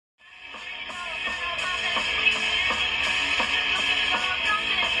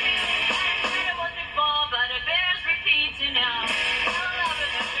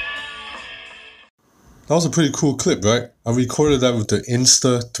That was a pretty cool clip, right? I recorded that with the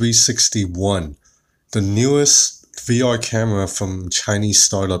Insta360 One, the newest VR camera from Chinese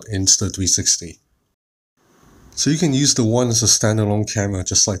startup Insta360. So you can use the One as a standalone camera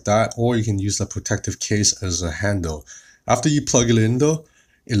just like that, or you can use the protective case as a handle. After you plug it in though,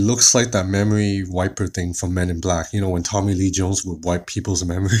 it looks like that memory wiper thing from Men in Black. You know, when Tommy Lee Jones would wipe people's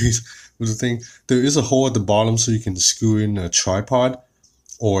memories with the thing. There is a hole at the bottom so you can screw in a tripod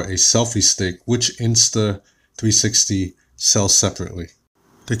or a selfie stick, which Insta360 sells separately.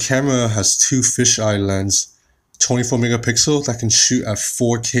 The camera has two fisheye lens, 24 megapixel that can shoot at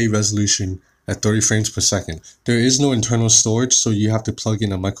 4K resolution at 30 frames per second. There is no internal storage, so you have to plug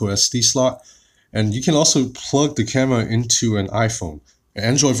in a micro SD slot. And you can also plug the camera into an iPhone. An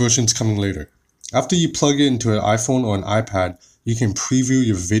Android version is coming later. After you plug it into an iPhone or an iPad, you can preview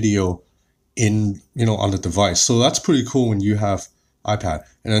your video on the device. So that's pretty cool when you have iPad.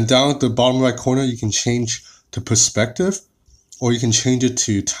 And then down at the bottom right corner, you can change to perspective, or you can change it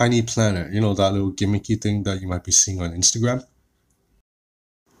to tiny planet, that little gimmicky thing that you might be seeing on Instagram.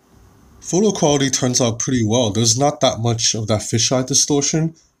 Photo quality turns out pretty well. There's not that much of that fisheye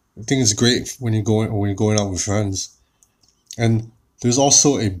distortion. I think it's great when you're going out with friends. And there's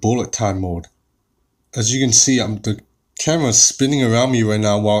also a bullet time mode. As you can see, the camera's spinning around me right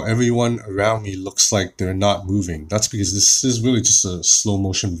now while everyone around me looks like they're not moving. That's because this is really just a slow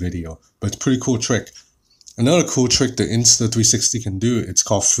motion video, but it's a pretty cool trick. Another cool trick the Insta360 can do, it's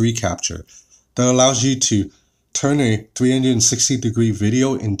called free capture. That allows you to turn a 360-degree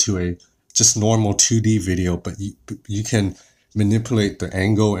video into a just normal 2D video, but you can manipulate the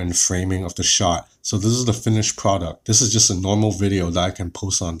angle and framing of the shot. So this is the finished product. This is just a normal video that I can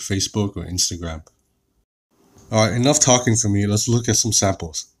post on Facebook or Instagram. Alright, enough talking for me. Let's look at some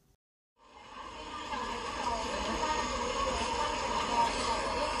samples.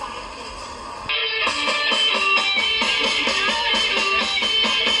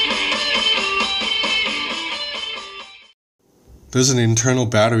 There's an internal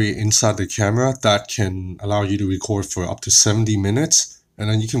battery inside the camera that can allow you to record for up to 70 minutes, and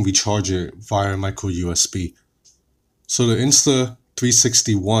then you can recharge it via micro USB. So the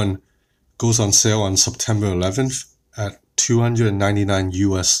Insta360 One goes on sale on September 11th at $299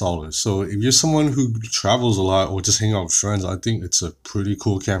 US. So if you're someone who travels a lot or just hang out with friends, I think it's a pretty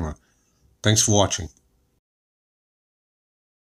cool camera. Thanks for watching.